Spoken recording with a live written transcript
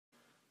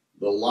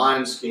the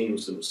line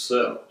schemes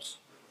themselves.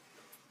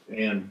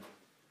 And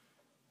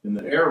in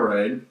the air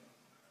raid,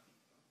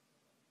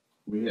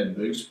 we had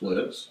big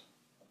splits.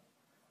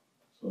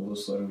 So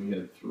let's say we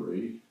had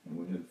 3 and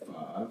we had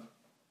 5.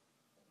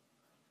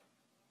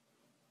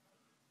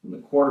 And the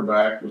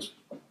quarterback was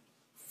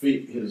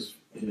his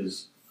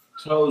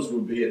toes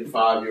would be at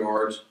 5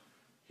 yards,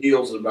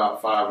 heels at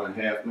about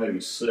 5.5, maybe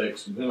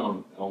 6,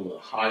 depending on the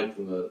height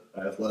and the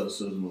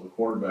athleticism of the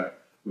quarterback.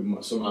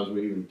 Sometimes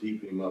we even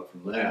deepen him up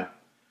from that.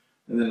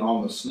 And then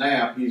on the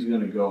snap, he's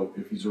going to go,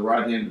 if he's a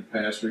right-handed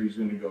passer, he's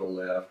going to go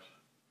left,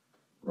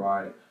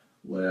 right,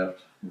 left,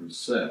 and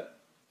set.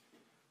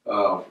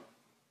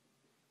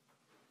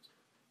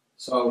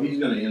 So he's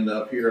going to end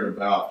up here at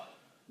about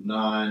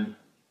 9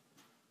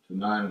 to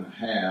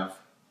 9.5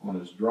 on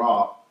his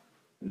drop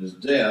and his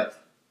depth.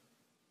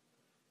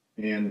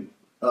 And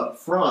up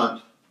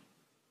front,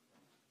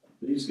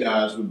 these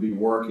guys would be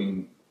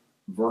working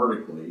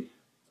vertically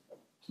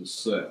to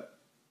set.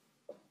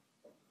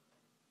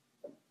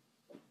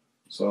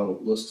 So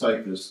let's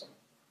take this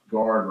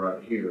guard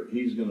right here.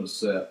 He's going to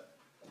set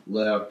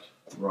left,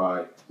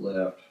 right,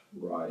 left,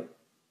 right,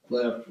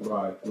 left,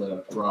 right,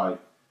 left, right.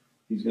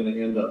 He's going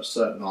to end up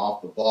setting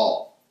off the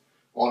ball.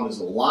 On his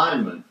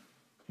alignment,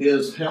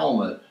 his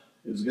helmet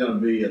is going to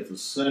be at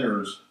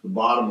the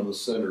bottom of the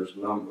center's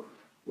number,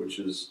 which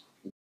is,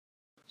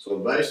 so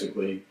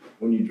basically,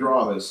 when you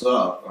draw this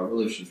up, I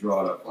really should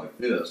draw it up like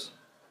this.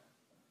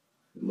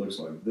 It looks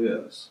like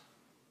this.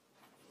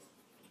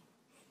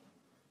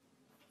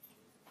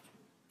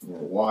 A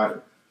little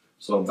wider.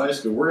 So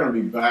basically, we're going to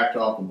be backed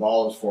off the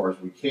ball as far as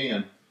we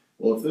can.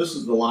 Well, if this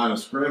is the line of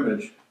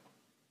scrimmage,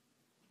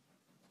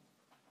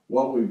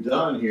 what we've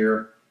done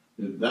here,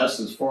 that's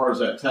as far as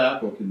that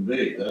tackle can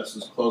be. That's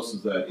as close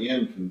as that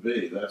end can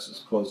be. That's as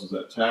close as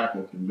that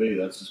tackle can be.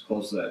 That's as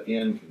close as that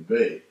end can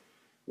be.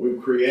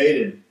 We've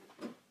created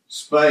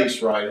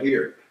space right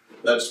here.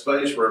 That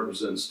space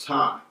represents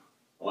time.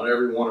 On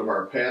every one of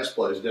our pass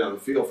plays down the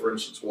field, for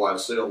instance, wide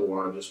sail, the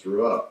one I just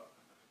drew up,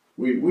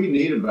 we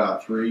need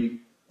about 3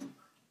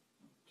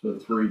 to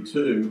 3.2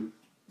 to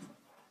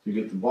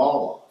get the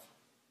ball off.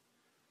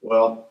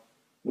 Well,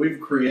 we've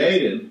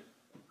created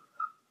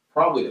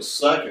probably a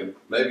second,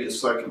 maybe a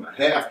second and a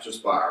half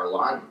just by our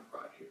alignment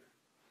right here.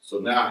 So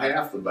now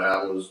half the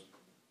battle is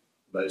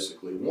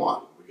basically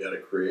won. We got to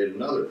create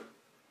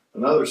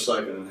another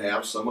second and a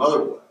half some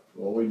other way.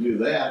 Well, we do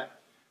that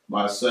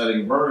by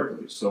setting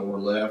vertically. So we're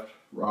left,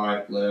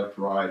 right,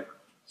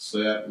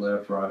 set,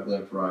 left,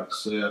 right,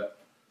 set.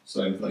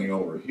 Same thing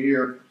over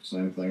here,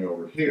 same thing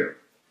over here.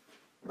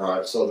 All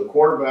right, so the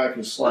quarterback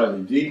is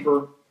slightly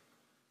deeper.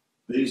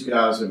 These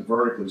guys have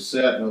vertically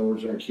set. In other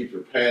words, they're going to keep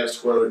their pads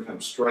square. They're going to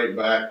come straight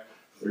back.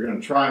 They're going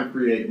to try and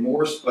create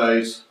more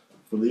space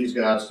for these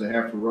guys to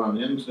have to run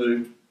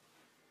into.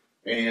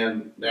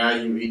 And now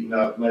you've eaten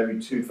up maybe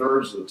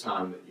 2/3 of the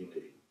time that you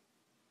need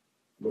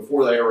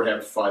before they ever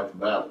have to fight the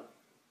battle.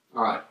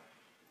 All right.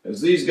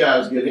 As these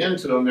guys get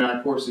into them, now,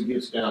 of course, it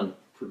gets down to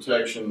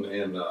protection.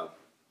 And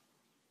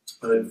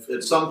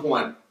at some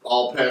point,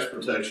 all pass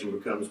protection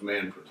becomes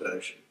man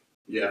protection.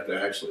 You have to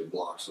actually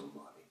block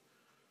somebody.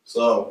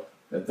 So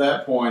at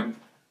that point,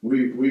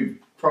 we've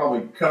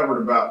probably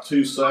covered about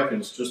 2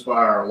 seconds just by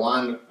our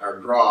alignment, our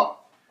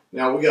drop.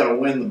 Now we got to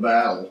win the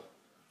battle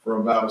for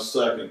about 1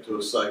 second to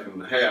 1.5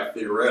 seconds,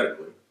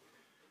 theoretically.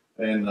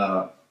 And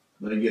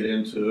they get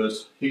into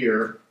us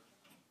here.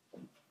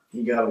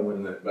 You got to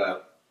win that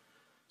battle.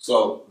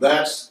 So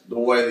that's the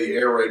way the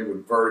air raid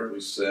would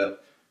vertically set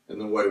and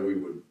the way we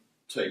would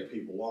take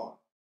people on.